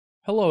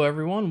Hello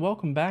everyone,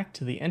 welcome back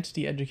to the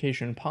Entity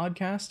Education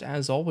Podcast.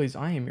 As always,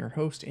 I am your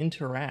host,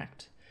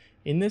 Interact.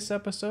 In this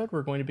episode,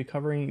 we're going to be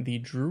covering the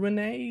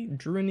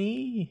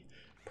Druini,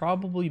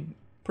 probably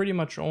pretty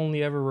much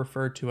only ever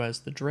referred to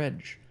as the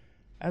Dredge.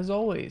 As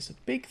always, a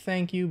big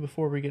thank you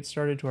before we get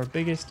started to our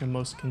biggest and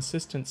most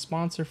consistent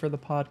sponsor for the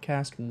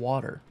podcast,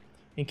 Water.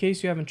 In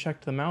case you haven't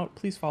checked them out,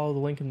 please follow the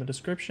link in the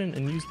description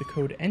and use the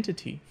code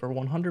ENTITY for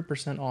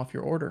 100% off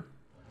your order.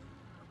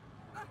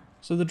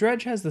 So the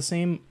Dredge has the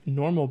same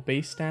normal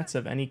base stats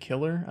of any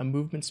killer, a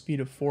movement speed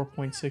of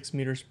 4.6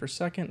 meters per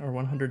second or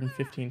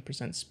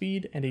 115%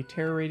 speed, and a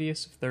tear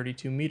radius of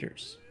 32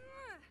 meters.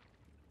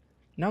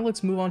 Now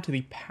let's move on to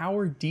the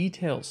power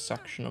details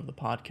section of the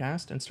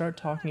podcast and start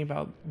talking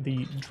about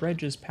the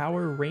Dredge's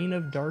power, Reign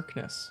of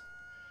Darkness.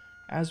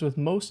 As with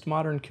most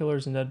modern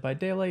killers in Dead by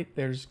Daylight,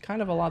 there's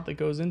kind of a lot that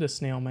goes into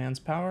Snail Man's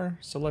power,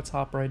 so let's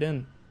hop right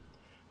in.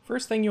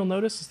 First thing you'll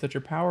notice is that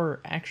your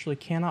power actually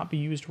cannot be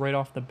used right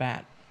off the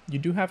bat. You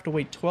do have to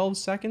wait 12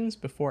 seconds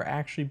before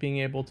actually being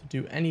able to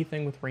do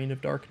anything with Reign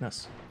of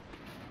Darkness.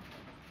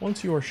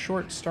 Once your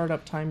short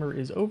startup timer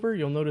is over,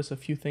 you'll notice a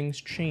few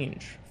things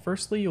change.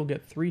 Firstly, you'll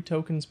get 3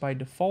 tokens by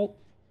default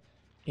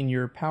in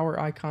your power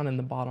icon in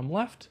the bottom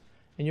left,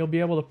 and you'll be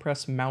able to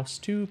press mouse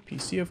 2,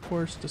 PC of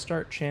course, to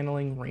start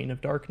channeling Reign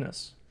of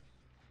Darkness.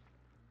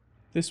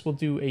 This will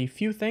do a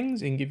few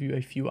things and give you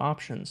a few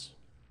options.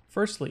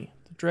 Firstly,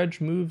 the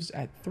Dredge moves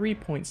at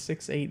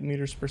 3.68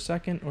 meters per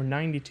second or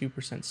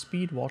 92%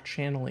 speed while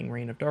channeling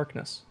Reign of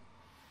Darkness.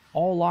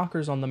 All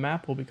lockers on the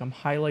map will become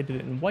highlighted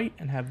in white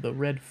and have the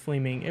red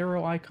flaming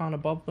arrow icon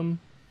above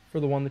them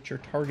for the one that you're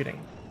targeting.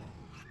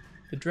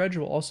 The Dredge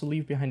will also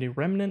leave behind a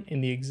remnant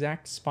in the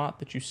exact spot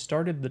that you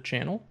started the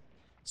channel.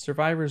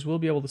 Survivors will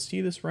be able to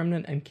see this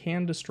remnant and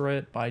can destroy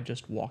it by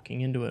just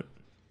walking into it.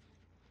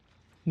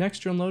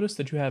 Next, you'll notice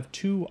that you have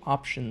 2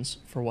 options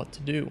for what to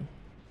do.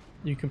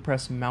 You can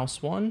press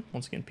mouse 1,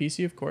 once again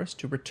PC of course,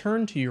 to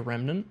return to your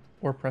remnant,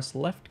 or press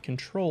left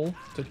control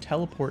to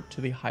teleport to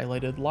the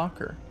highlighted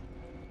locker.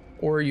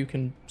 Or you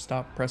can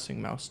stop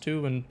pressing mouse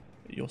 2 and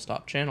you'll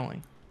stop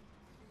channeling.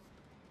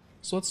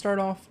 So let's start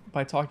off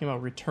by talking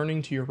about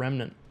returning to your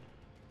remnant.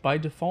 By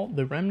default,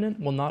 the remnant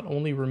will not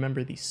only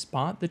remember the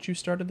spot that you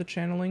started the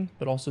channeling,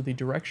 but also the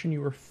direction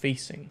you were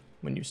facing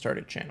when you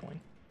started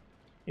channeling.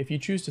 If you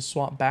choose to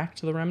swap back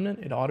to the remnant,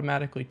 it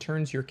automatically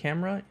turns your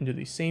camera into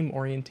the same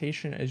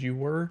orientation as you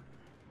were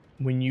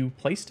when you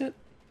placed it,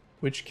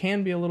 which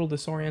can be a little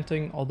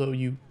disorienting, although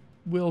you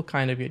will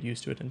kind of get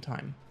used to it in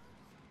time.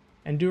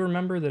 And do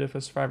remember that if a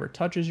survivor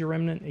touches your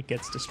remnant, it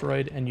gets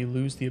destroyed and you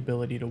lose the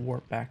ability to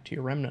warp back to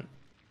your remnant.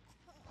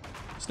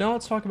 So now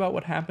let's talk about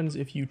what happens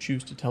if you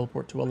choose to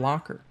teleport to a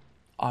locker.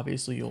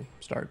 Obviously you'll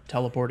start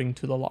teleporting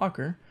to the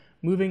locker,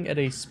 moving at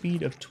a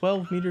speed of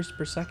 12 meters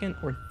per second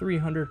or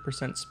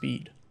 300%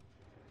 speed.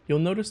 You'll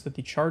notice that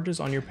the charges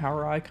on your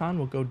power icon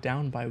will go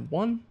down by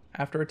 1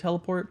 after a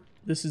teleport.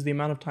 This is the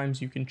amount of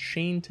times you can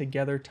chain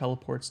together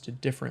teleports to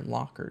different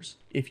lockers,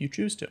 if you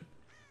choose to.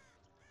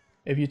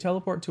 If you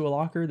teleport to a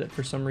locker that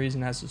for some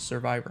reason has a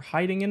survivor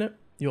hiding in it,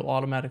 you'll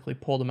automatically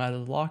pull them out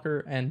of the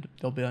locker and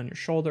they'll be on your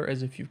shoulder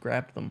as if you've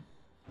grabbed them.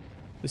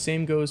 The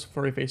same goes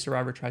for if a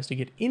survivor tries to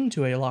get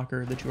into a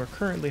locker that you are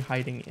currently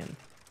hiding in.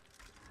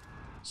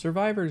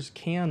 Survivors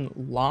can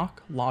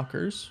lock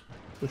lockers,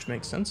 which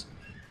makes sense,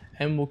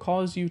 and will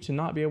cause you to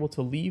not be able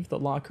to leave the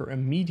locker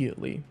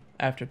immediately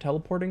after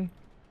teleporting,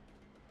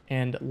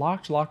 and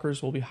locked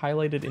lockers will be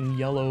highlighted in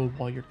yellow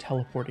while you're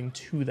teleporting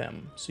to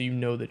them, so you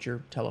know that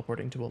you're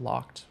teleporting to a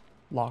locked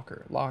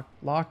locker.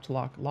 Locked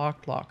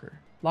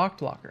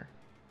locker.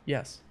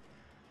 Yes.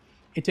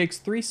 It takes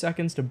 3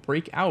 seconds to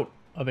break out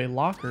of a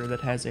locker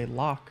that has a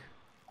lock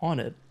on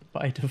it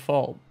by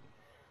default.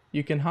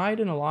 You can hide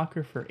in a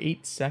locker for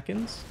 8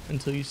 seconds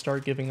until you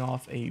start giving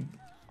off a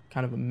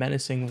kind of a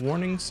menacing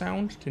warning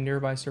sound to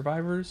nearby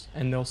survivors,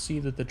 and they'll see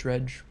that the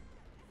Dredge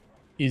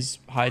is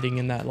hiding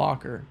in that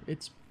locker.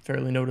 It's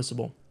fairly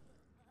noticeable.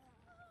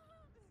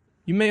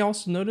 You may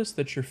also notice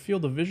that your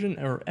field of vision,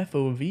 or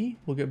FOV,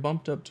 will get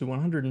bumped up to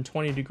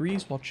 120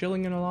 degrees while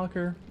chilling in a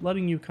locker,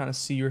 letting you kind of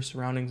see your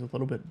surroundings a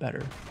little bit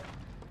better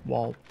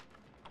while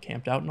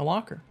camped out in a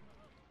locker.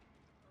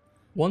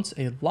 Once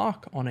a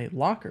lock on a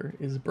locker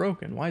is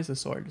broken, why is this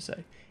so hard to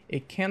say?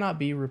 It cannot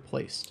be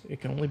replaced. It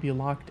can only be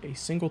locked a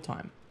single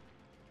time.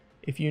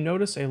 If you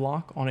notice a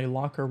lock on a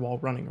locker while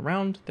running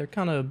around, they're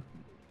kind of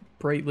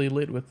brightly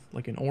lit with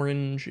like an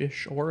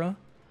orange-ish aura.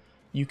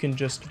 You can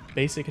just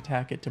basic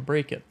attack it to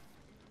break it.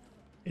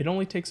 It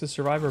only takes a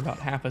survivor about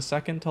half a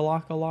second to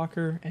lock a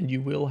locker, and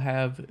you will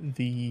have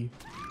the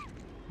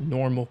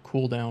normal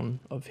cooldown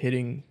of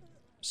hitting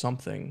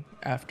something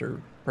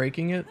after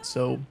breaking it,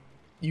 so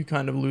you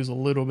kind of lose a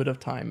little bit of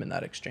time in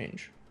that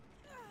exchange.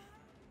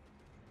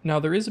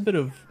 Now there is a bit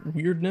of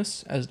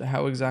weirdness as to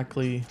how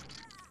exactly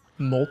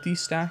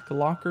multi-stack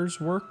lockers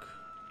work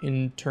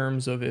in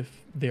terms of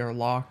if they are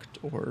locked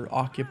or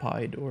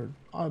occupied or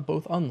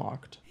both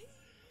unlocked.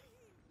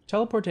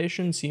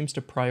 Teleportation seems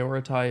to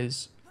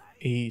prioritize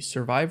a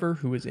survivor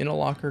who is in a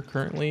locker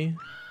currently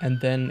and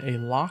then a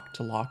locked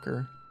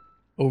locker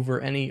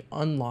over any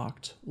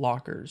unlocked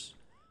lockers.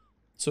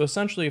 So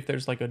essentially, if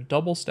there's like a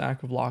double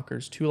stack of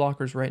lockers, 2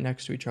 lockers right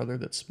next to each other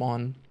that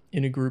spawn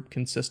in a group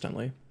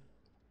consistently,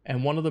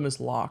 and one of them is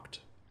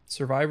locked,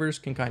 survivors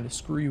can kind of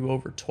screw you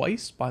over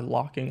twice by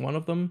locking one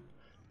of them.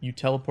 You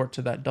teleport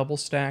to that double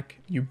stack,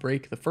 you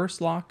break the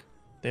first lock,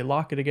 they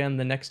lock it again.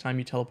 The next time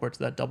you teleport to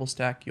that double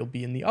stack, you'll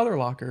be in the other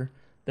locker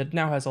that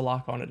now has a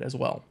lock on it as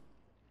well.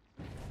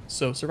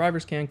 So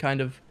survivors can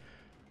kind of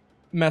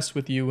mess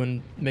with you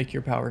and make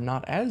your power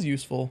not as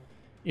useful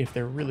if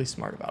they're really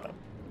smart about it.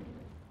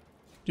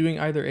 Doing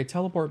either a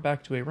teleport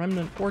back to a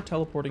remnant or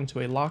teleporting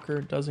to a locker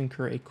does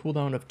incur a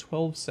cooldown of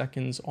 12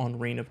 seconds on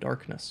Reign of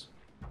Darkness.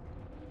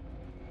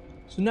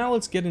 So now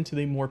let's get into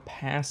the more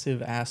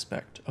passive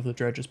aspect of the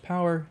Dredge's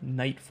power,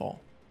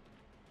 Nightfall.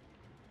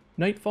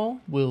 Nightfall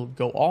will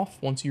go off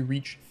once you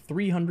reach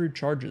 300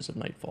 charges of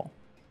Nightfall.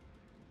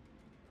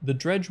 The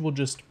Dredge will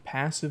just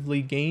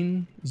passively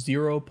gain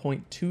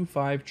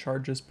 0.25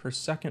 charges per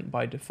second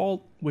by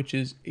default, which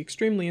is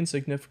extremely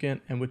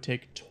insignificant and would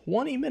take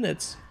 20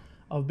 minutes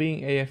of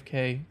being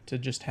AFK to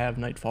just have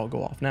Nightfall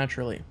go off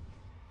naturally.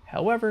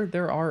 However,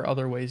 there are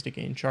other ways to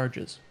gain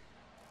charges.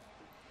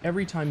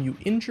 Every time you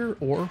injure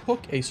or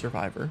hook a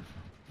survivor,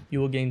 you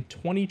will gain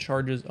 20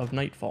 charges of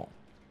Nightfall.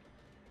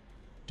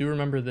 Do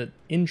remember that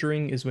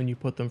injuring is when you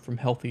put them from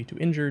healthy to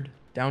injured,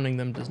 downing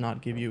them does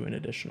not give you an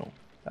additional.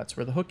 That's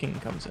where the hooking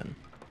comes in.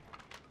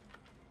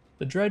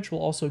 The Dredge will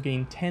also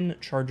gain 10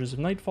 charges of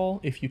Nightfall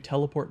if you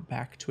teleport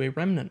back to a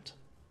remnant.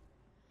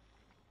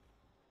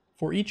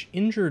 For each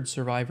injured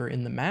survivor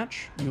in the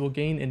match, you will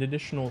gain an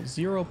additional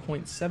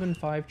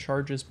 0.75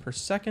 charges per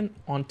second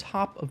on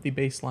top of the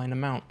baseline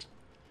amount.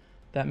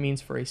 That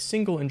means for a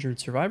single injured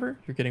survivor,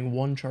 you're getting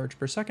 1 charge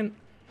per second.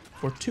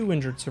 For 2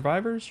 injured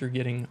survivors, you're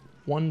getting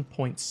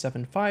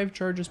 1.75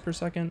 charges per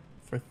second.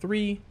 For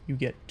 3, you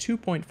get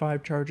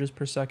 2.5 charges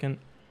per second.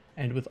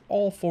 And with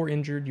all 4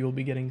 injured, you'll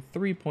be getting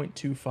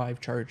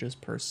 3.25 charges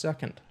per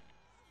second.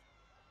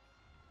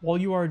 While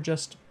you are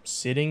just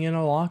sitting in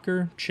a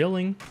locker,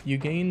 chilling, you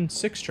gain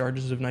 6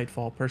 charges of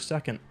Nightfall per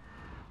second.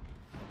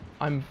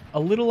 I'm a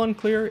little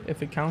unclear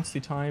if it counts the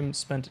time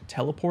spent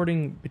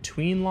teleporting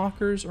between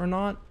lockers or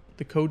not.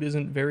 The code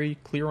isn't very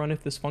clear on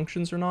if this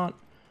functions or not,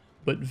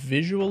 but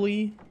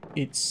visually,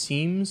 it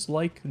seems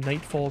like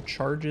Nightfall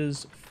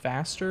charges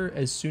faster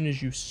as soon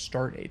as you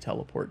start a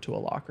teleport to a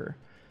locker.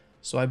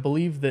 So I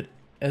believe that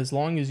as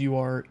long as you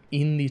are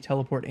in the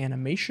teleport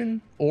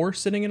animation or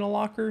sitting in a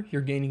locker,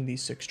 you're gaining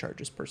these 6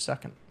 charges per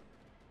second.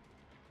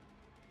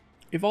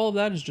 If all of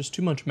that is just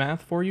too much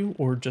math for you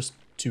or just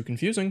too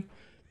confusing,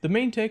 the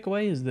main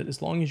takeaway is that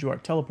as long as you are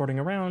teleporting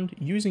around,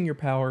 using your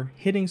power,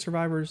 hitting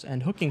survivors,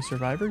 and hooking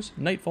survivors,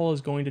 Nightfall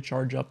is going to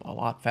charge up a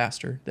lot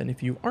faster than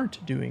if you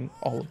aren't doing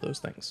all of those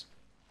things.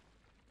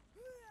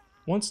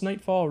 Once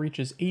Nightfall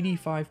reaches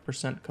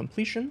 85%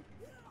 completion,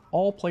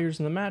 all players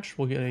in the match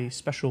will get a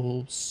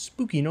special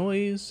spooky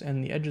noise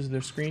and the edges of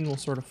their screen will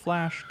sort of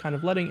flash, kind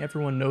of letting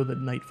everyone know that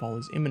Nightfall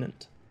is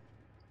imminent.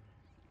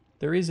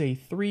 There is a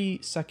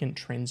 3-second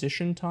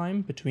transition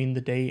time between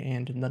the day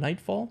and the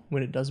Nightfall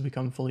when it does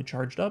become fully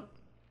charged up,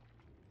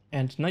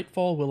 and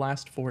Nightfall will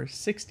last for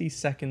 60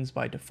 seconds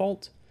by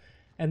default,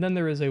 and then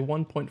there is a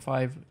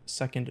 1.5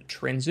 second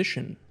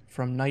transition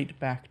from night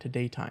back to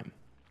daytime.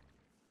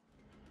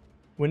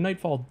 When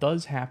Nightfall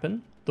does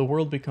happen, the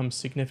world becomes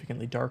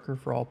significantly darker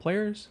for all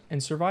players,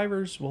 and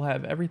survivors will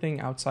have everything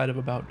outside of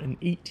about an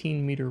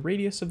 18-meter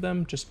radius of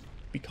them just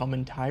become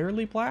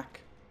entirely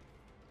black.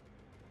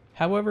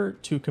 However,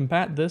 to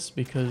combat this,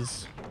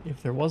 because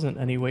if there wasn't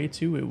any way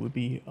to, it would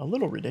be a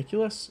little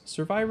ridiculous,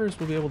 survivors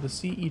will be able to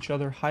see each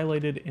other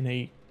highlighted in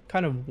a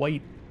kind of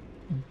white,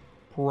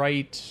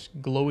 bright,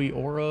 glowy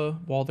aura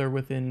while they're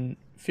within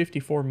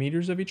 54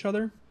 meters of each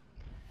other,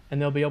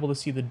 and they'll be able to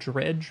see the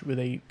Dredge with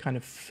a kind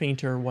of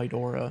fainter white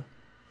aura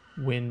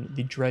when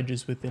the Dredge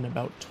is within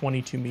about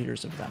 22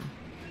 meters of them.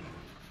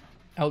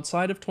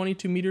 Outside of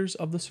 22 meters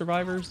of the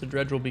survivors, the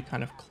Dredge will be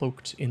kind of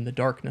cloaked in the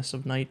darkness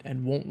of night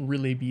and won't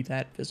really be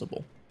that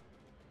visible.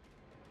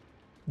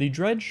 The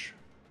Dredge,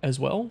 as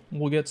well,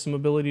 will get some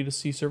ability to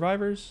see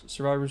survivors.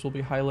 Survivors will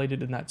be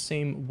highlighted in that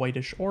same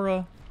whitish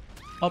aura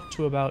up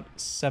to about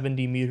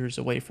 70 meters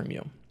away from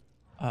you.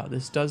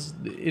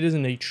 It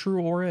isn't a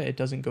true aura, it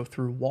doesn't go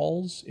through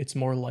walls, it's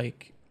more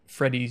like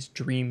Freddy's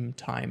Dream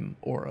Time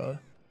aura,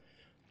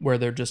 where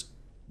they're just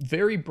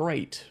very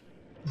bright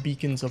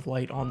beacons of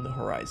light on the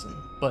horizon,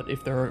 but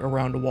if they're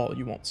around a wall,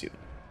 you won't see them.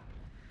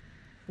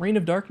 Reign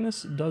of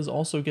Darkness does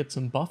also get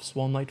some buffs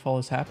while Nightfall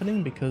is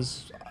happening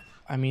because,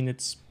 I mean,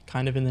 it's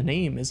kind of in the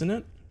name, isn't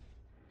it?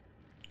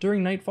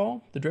 During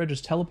Nightfall, the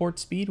Dredge's teleport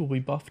speed will be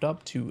buffed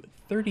up to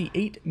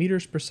 38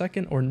 meters per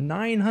second or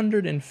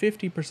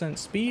 950%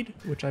 speed,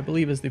 which I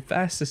believe is the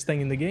fastest thing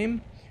in the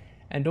game,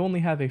 and only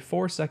have a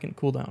 4-second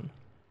cooldown.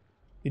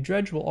 The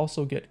Dredge will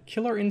also get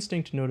Killer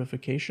Instinct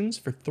notifications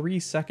for 3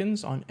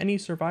 seconds on any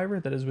survivor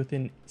that is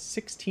within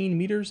 16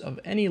 meters of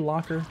any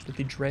locker that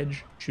the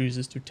Dredge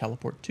chooses to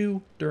teleport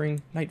to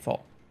during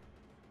Nightfall.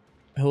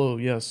 Hello,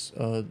 yes,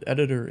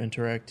 Editor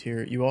Interact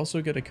here. You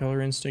also get a Killer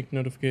Instinct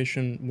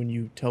notification when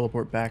you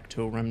teleport back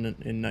to a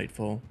remnant in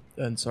Nightfall.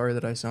 And sorry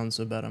that I sound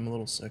so bad, I'm a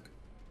little sick.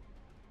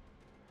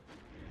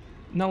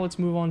 Now let's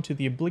move on to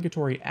the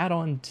obligatory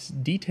Addon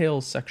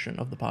Details section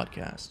of the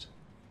podcast.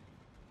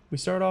 We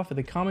start off with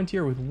a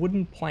commentary with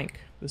Wooden Plank.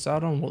 This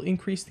add-on will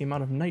increase the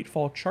amount of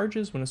Nightfall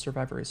charges when a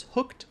survivor is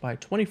hooked by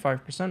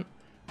 25%,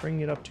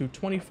 bringing it up to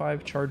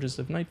 25 charges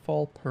of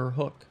Nightfall per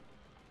hook.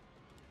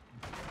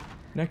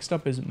 Next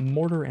up is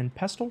Mortar and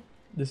Pestle.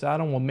 This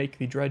add-on will make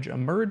the Dredge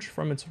emerge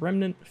from its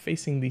remnant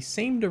facing the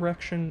same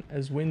direction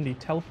as when the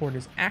teleport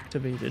is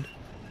activated,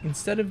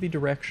 instead of the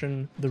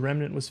direction the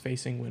remnant was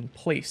facing when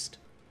placed.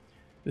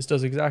 This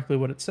does exactly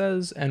what it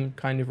says and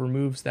kind of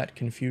removes that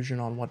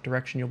confusion on what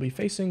direction you'll be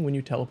facing when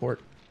you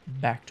teleport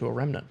back to a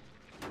remnant.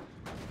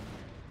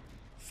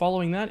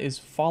 Following that is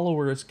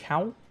Follower's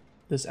Cowl.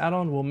 This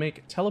add-on will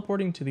make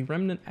teleporting to the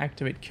remnant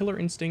activate Killer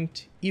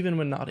Instinct even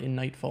when not in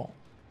Nightfall.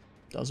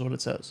 Does what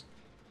it says.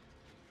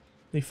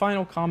 The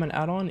final common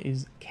add-on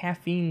is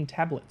Caffeine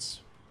Tablets.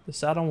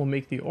 This add-on will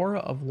make the aura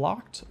of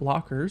locked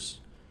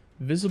lockers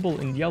visible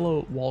in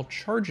yellow while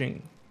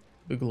charging,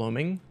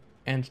 begloaming,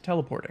 and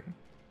teleporting.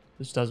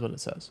 This does what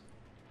it says.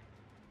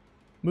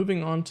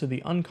 Moving on to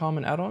the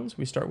uncommon add-ons,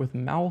 we start with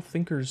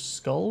Malthinker's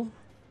Skull.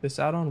 This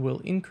add-on will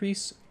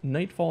increase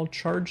Nightfall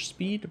charge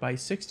speed by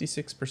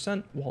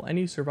 66% while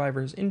any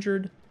survivor is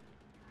injured,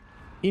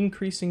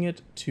 increasing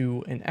it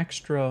to an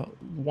extra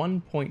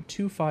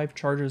 1.25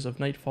 charges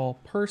of Nightfall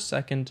per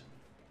second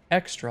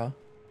extra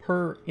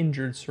per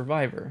injured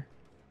survivor,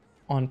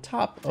 on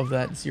top of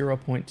that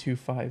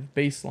 0.25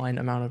 baseline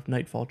amount of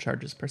Nightfall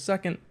charges per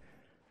second.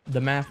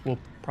 The math will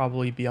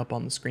probably be up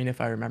on the screen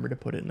if I remember to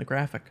put it in the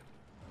graphic.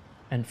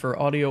 And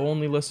for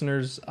audio-only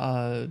listeners,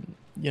 have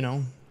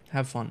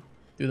fun.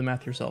 Do the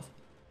math yourself.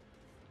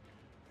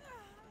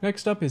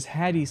 Next up is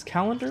Hattie's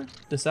Calendar.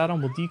 This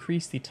add-on will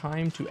decrease the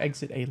time to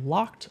exit a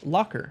locked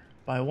locker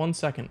by 1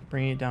 second,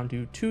 bringing it down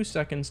to 2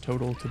 seconds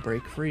total to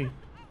break free.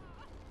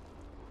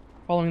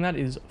 Following that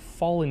is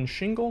Fallen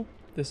Shingle.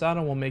 This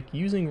add-on will make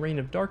using Reign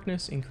of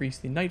Darkness increase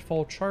the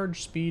Nightfall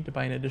charge speed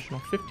by an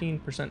additional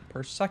 15%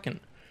 per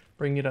second,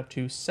 bringing it up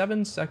to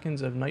 7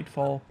 seconds of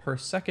Nightfall per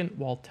second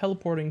while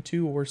teleporting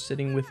to or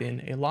sitting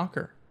within a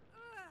locker.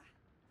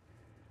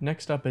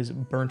 Next up is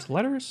Burnt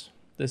Letters.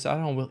 This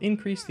add-on will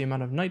increase the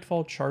amount of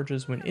Nightfall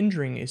charges when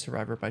injuring a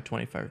survivor by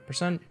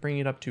 25%, bringing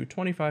it up to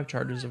 25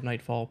 charges of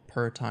Nightfall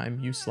per time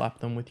you slap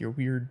them with your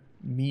weird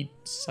meat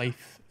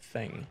scythe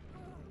thing.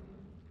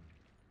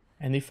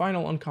 And the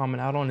final uncommon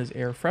add-on is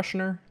Air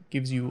Freshener.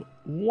 Gives you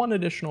 1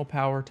 additional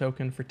power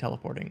token for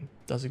teleporting.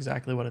 Does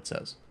exactly what it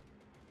says.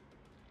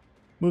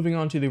 Moving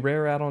on to the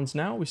rare add-ons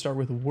now, we start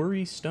with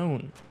Worry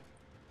Stone.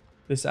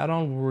 This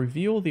add-on will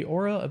reveal the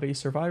aura of a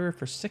survivor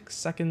for 6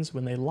 seconds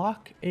when they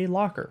lock a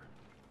locker.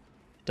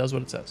 Does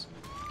what it says.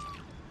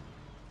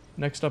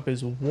 Next up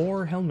is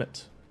War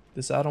Helmet.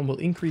 This add-on will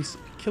increase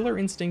Killer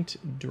Instinct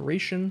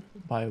duration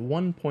by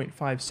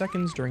 1.5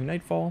 seconds during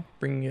Nightfall,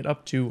 bringing it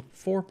up to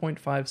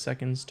 4.5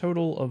 seconds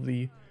total of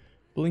the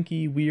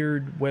blinky,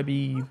 weird,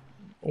 webby,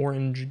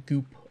 orange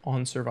goop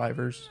on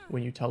survivors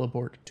when you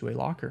teleport to a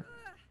locker.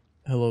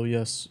 Hello,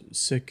 yes,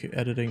 Sick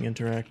Editing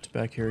Interact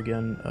back here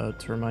again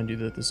to remind you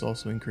that this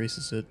also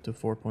increases it to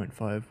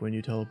 4.5 when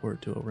you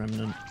teleport to a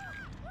remnant.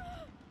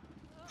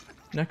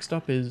 Next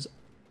up is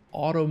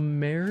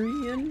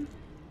Automarian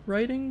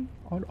writing?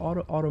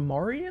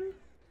 Automarian?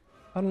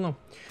 I don't know.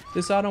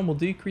 This add-on will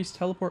decrease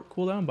teleport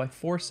cooldown by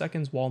 4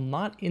 seconds while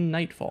not in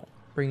Nightfall,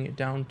 bringing it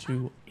down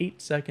to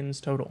 8 seconds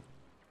total.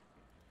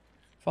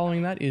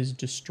 Following that is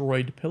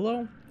Destroyed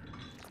Pillow,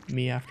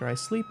 me after I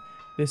sleep.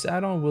 This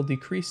add-on will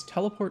decrease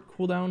teleport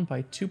cooldown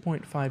by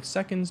 2.5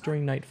 seconds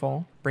during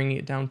Nightfall, bringing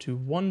it down to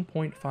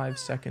 1.5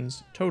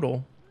 seconds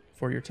total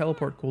for your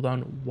teleport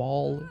cooldown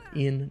while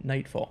in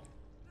Nightfall.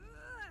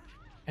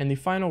 And the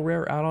final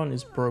rare add-on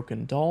is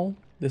Broken Doll.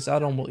 This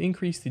add-on will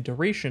increase the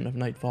duration of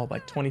Nightfall by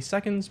 20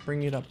 seconds,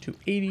 bringing it up to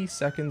 80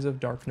 seconds of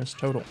darkness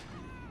total.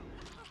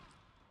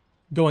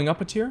 Going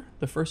up a tier,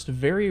 the first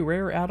very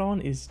rare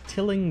add-on is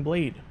Tilling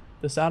Blade.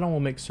 This add-on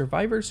will make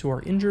survivors who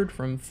are injured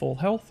from full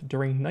health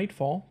during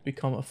Nightfall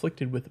become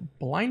afflicted with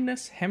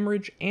blindness,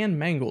 hemorrhage, and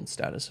mangled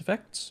status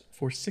effects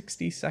for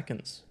 60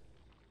 seconds.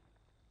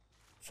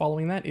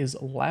 Following that is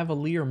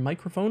Lavalier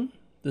Microphone.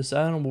 This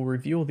add-on will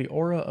reveal the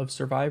aura of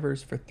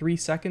survivors for 3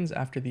 seconds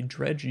after the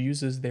Dredge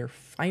uses their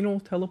final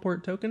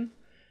teleport token,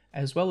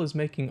 as well as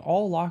making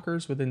all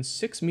lockers within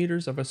 6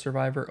 meters of a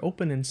survivor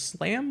open and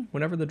slam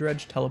whenever the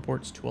Dredge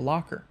teleports to a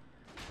locker.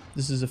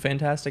 This is a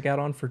fantastic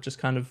add-on for just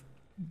kind of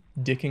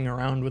dicking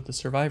around with the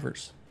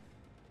survivors.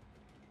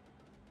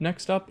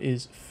 Next up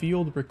is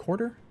Field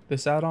Recorder.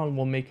 This add-on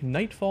will make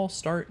Nightfall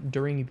start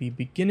during the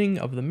beginning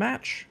of the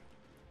match,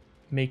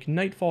 make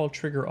Nightfall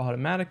trigger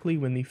automatically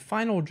when the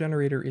final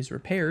generator is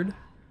repaired,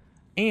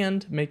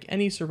 and make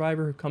any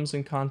survivor who comes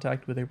in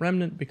contact with a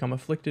remnant become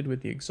afflicted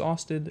with the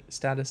exhausted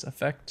status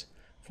effect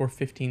for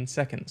 15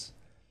 seconds.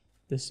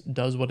 This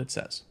does what it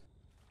says.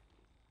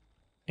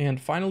 And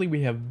finally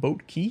we have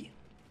Boat Key.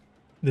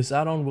 This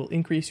add-on will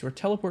increase your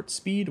teleport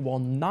speed while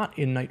not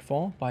in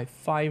Nightfall by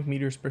 5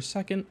 meters per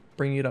second,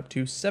 bringing it up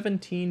to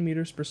 17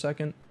 meters per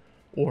second,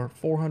 or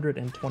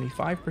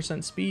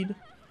 425% speed,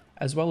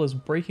 as well as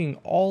breaking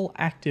all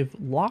active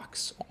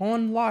locks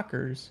on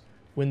lockers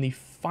when the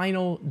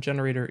final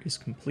generator is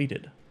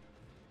completed.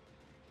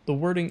 The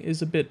wording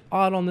is a bit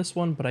odd on this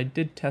one, but I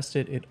did test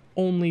it. It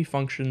only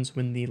functions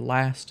when the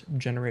last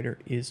generator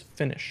is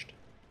finished.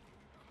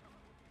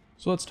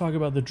 So let's talk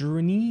about the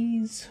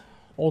Druinese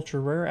ultra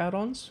rare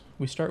add-ons.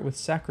 We start with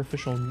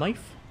Sacrificial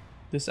Knife.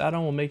 This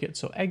add-on will make it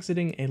so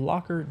exiting a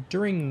locker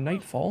during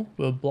Nightfall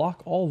will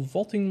block all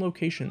vaulting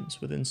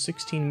locations within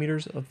 16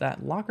 meters of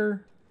that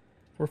locker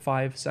for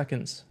 5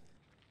 seconds.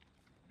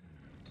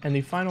 And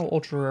the final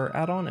ultra rare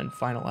add-on and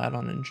final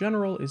add-on in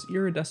general is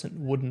Iridescent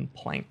Wooden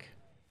Plank.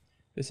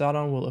 This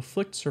add-on will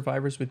afflict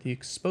survivors with the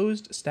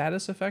exposed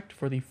status effect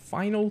for the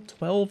final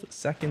 12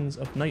 seconds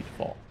of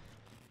Nightfall,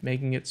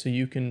 making it so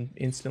you can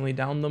instantly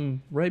down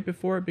them right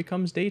before it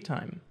becomes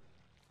daytime,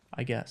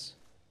 I guess.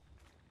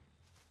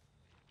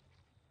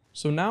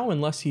 So now,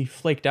 unless he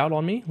flaked out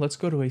on me, let's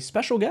go to a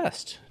special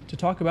guest to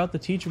talk about the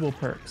Teachable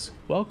perks.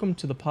 Welcome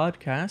to the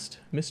podcast,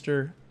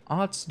 Mr.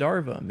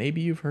 Otzdarva. Maybe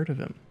you've heard of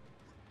him.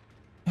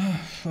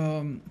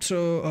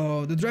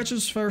 The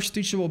Dredge's first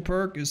teachable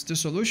perk is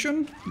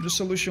Dissolution.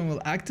 Dissolution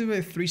will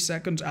activate 3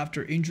 seconds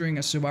after injuring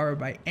a survivor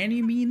by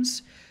any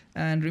means,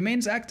 and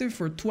remains active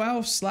for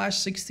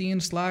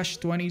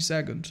 12/16/20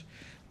 seconds.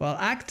 While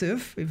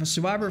active, if a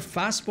survivor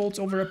fast bolts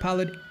over a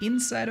pallet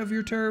inside of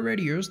your terror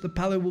radius, the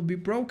pallet will be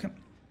broken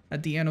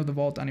at the end of the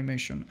vault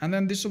animation, and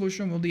then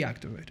Dissolution will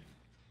deactivate.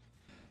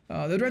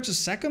 The Dredge's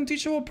second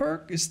teachable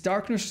perk is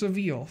Darkness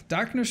Reveal.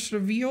 Darkness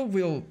Reveal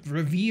will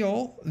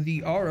reveal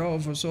the aura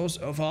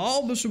of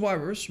all the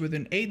survivors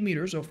within 8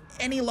 meters of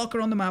any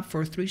locker on the map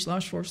for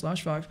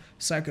 3/4/5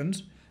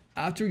 seconds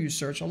after you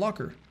search a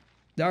locker.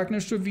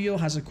 Darkness Reveal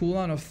has a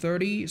cooldown of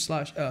 30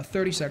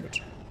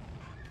 seconds.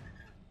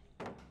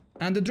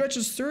 And the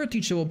Dredge's third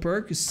teachable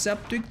perk is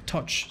Septic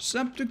Touch.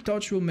 Septic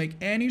Touch will make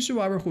any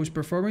survivor who is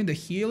performing the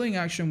healing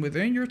action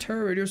within your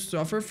terror radius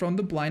suffer from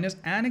the blindness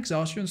and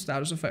exhaustion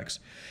status effects.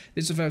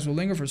 These effects will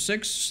linger for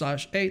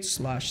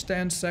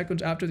 6/8/10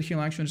 seconds after the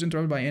healing action is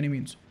interrupted by any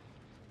means.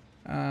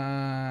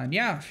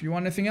 Yeah, if you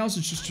want anything else,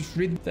 it's just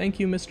read. Thank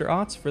you, Mr.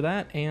 Otz, for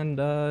that, and,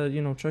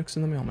 checks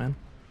in the mail, man.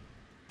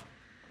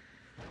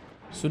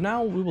 So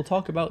now we will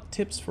talk about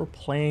tips for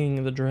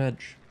playing the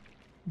Dredge.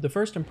 The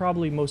first and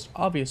probably most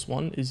obvious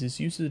one is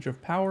his usage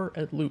of power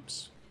at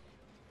loops.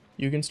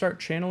 You can start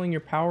channeling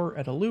your power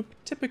at a loop.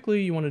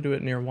 Typically you want to do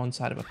it near one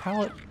side of a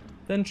pallet,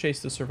 then chase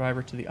the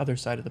survivor to the other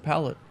side of the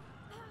pallet.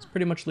 This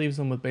pretty much leaves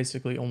them with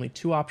basically only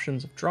 2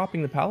 options of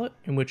dropping the pallet,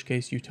 in which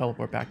case you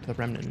teleport back to the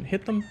remnant and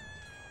hit them,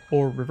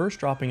 or reverse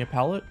dropping a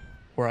pallet,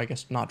 or I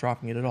guess not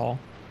dropping it at all,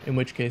 in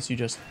which case you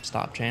just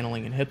stop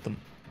channeling and hit them.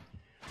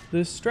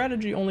 This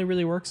strategy only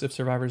really works if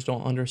survivors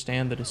don't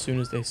understand that as soon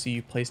as they see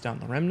you place down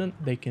the remnant,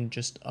 they can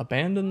just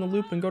abandon the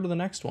loop and go to the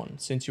next one,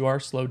 since you are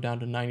slowed down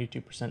to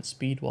 92%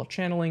 speed while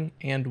channeling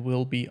and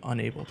will be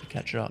unable to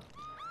catch up.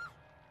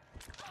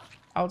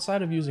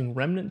 Outside of using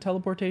remnant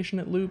teleportation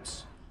at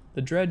loops,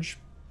 the Dredge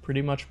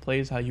pretty much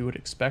plays how you would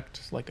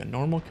expect like a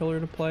normal killer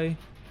to play.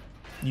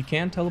 You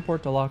can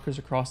teleport to lockers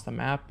across the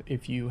map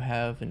if you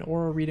have an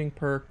aura reading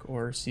perk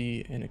or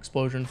see an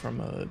explosion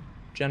from a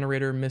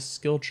generator miss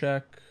skill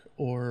check,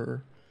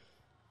 or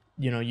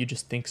you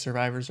just think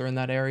survivors are in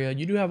that area.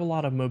 You do have a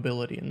lot of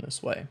mobility in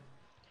this way.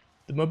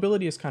 The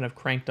mobility is kind of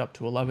cranked up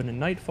to 11 in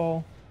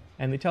Nightfall,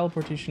 and the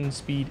teleportation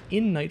speed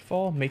in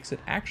Nightfall makes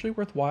it actually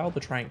worthwhile to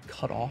try and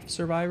cut off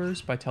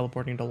survivors by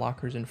teleporting to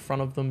lockers in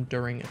front of them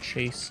during a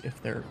chase if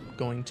they're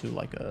going to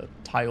like a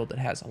tile that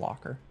has a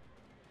locker.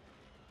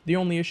 The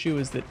only issue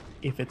is that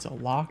if it's a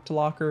locked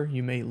locker,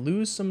 you may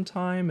lose some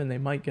time and they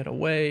might get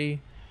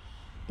away,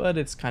 but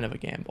it's kind of a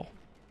gamble.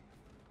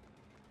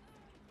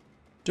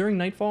 During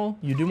Nightfall,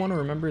 you do want to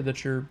remember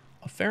that you're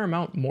a fair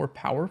amount more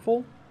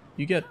powerful.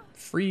 You get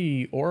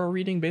free aura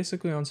reading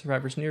basically on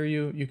survivors near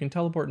you, you can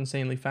teleport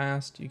insanely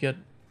fast, you get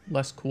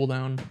less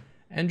cooldown,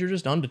 and you're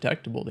just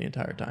undetectable the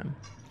entire time.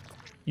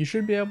 You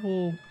should be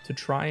able to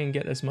try and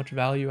get as much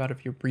value out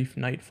of your brief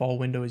Nightfall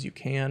window as you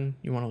can.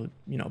 You want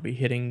to, be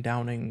hitting,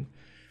 downing,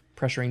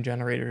 pressuring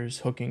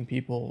generators, hooking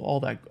people,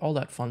 all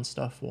that fun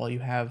stuff while you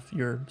have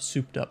your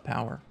souped up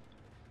power.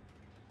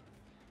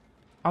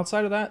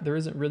 Outside of that, there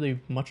isn't really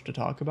much to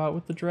talk about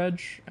with the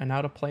Dredge and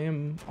how to play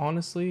him,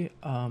 honestly.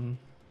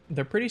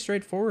 They're pretty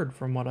straightforward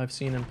from what I've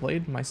seen and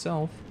played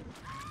myself.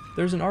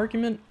 There's an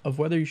argument of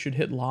whether you should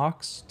hit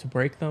locks to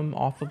break them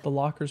off of the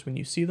lockers when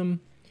you see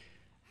them.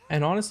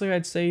 And honestly,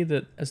 I'd say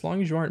that as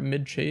long as you aren't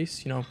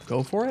mid-chase,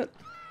 go for it.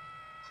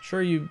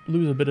 Sure, you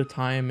lose a bit of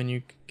time and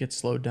you get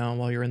slowed down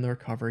while you're in the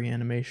recovery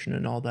animation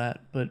and all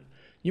that, but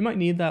you might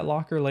need that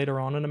locker later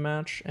on in a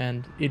match,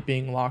 and it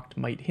being locked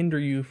might hinder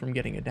you from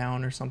getting a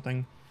down or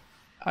something.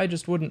 I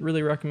just wouldn't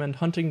really recommend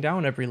hunting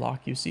down every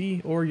lock you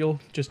see, or you'll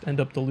just end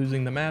up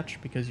losing the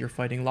match because you're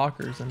fighting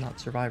lockers and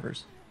not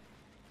survivors.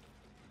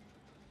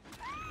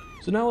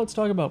 So now let's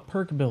talk about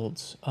perk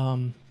builds.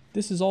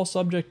 This is all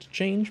subject to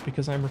change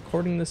because I'm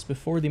recording this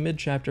before the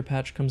mid-chapter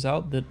patch comes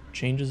out that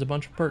changes a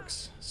bunch of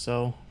perks,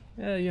 so,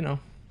 yeah, you know.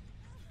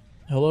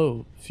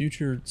 Hello,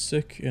 future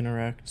sick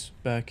Interact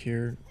back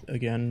here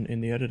again in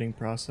the editing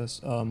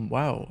process.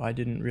 Wow, I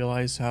didn't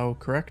realize how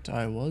correct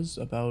I was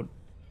about,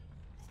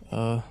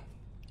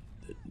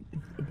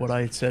 what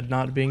I said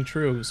not being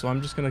true, so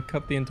I'm just gonna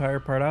cut the entire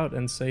part out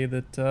and say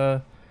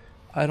that,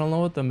 I don't know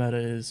what the meta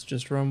is.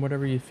 Just run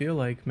whatever you feel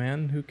like,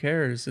 man. Who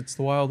cares? It's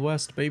the Wild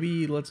West,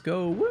 baby. Let's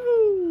go.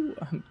 Woo!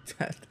 I'm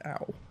dead.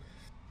 Ow.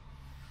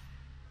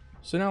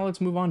 So now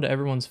let's move on to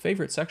everyone's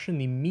favorite section,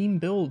 the meme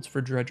builds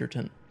for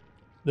Dredgerton.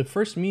 The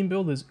first meme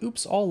build is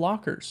Oops All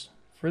Lockers.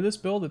 For this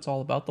build, it's all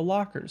about the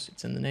lockers.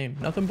 It's in the name.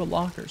 Nothing but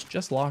lockers.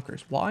 Just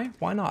lockers. Why?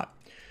 Why not?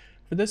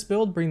 For this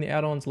build, bring the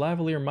add-ons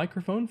Lavalier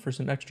Microphone for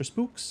some extra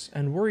spooks,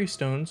 and Worry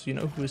Stone so you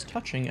know who is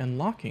touching and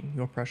locking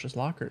your precious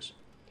lockers.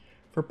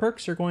 For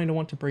perks, you're going to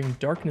want to bring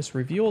Darkness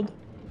Revealed,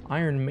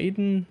 Iron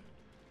Maiden,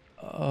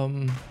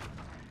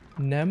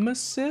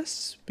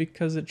 Nemesis,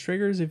 because it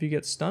triggers if you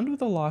get stunned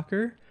with a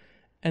locker,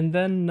 and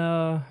then,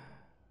 man,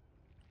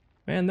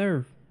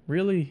 there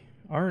really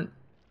aren't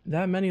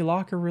that many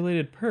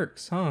locker-related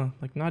perks, huh?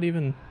 Like, not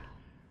even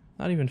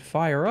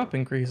Fire Up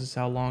increases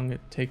how long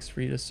it takes for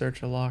you to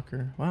search a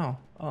locker. Wow.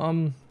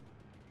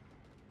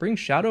 Bring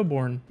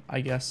Shadowborn,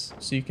 I guess,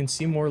 so you can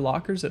see more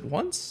lockers at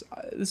once?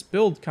 This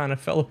build kind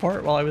of fell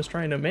apart while I was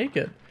trying to make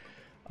it.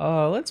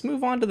 Let's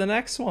move on to the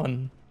next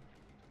one.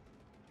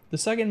 The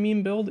second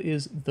meme build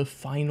is The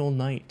Final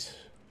Night.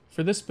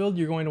 For this build,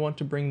 you're going to want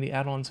to bring the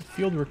add-ons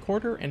Field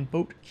Recorder and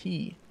Boat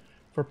Key.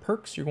 For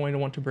perks, you're going to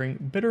want to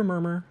bring Bitter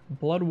Murmur,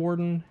 Blood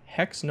Warden,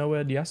 Hex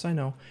Noed, yes I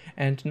know,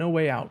 and No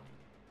Way Out.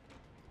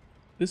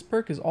 This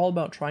perk is all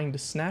about trying to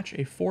snatch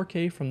a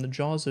 4K from the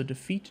jaws of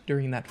defeat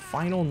during that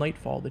final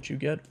nightfall that you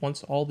get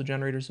once all the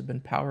generators have been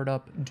powered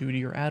up due to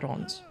your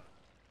add-ons.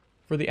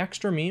 For the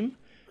extra meme,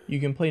 you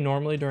can play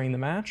normally during the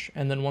match,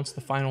 and then once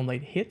the final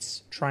night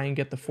hits, try and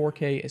get the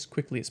 4K as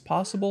quickly as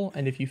possible,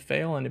 and if you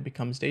fail and it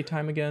becomes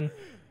daytime again,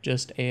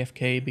 just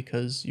AFK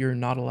because you're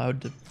not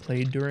allowed to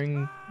play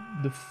during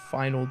the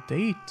final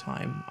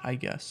daytime, I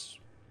guess,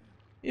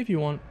 if you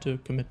want to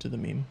commit to the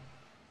meme.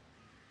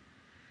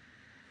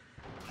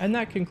 And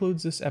that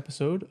concludes this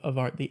episode of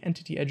the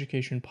Entity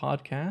Education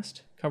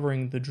podcast,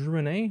 covering the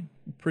Druine,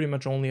 pretty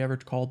much only ever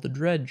called the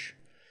Dredge.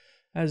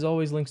 As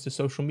always, links to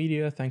social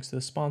media, thanks to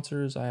the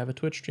sponsors. I have a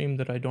Twitch stream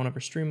that I don't ever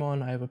stream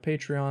on. I have a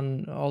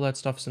Patreon. All that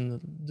stuff's in the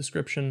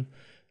description.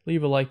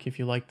 Leave a like if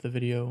you liked the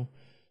video.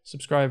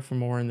 Subscribe for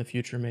more in the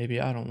future,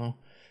 maybe. I don't know.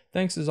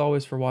 Thanks as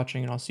always for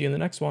watching, and I'll see you in the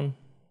next one.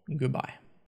 Goodbye.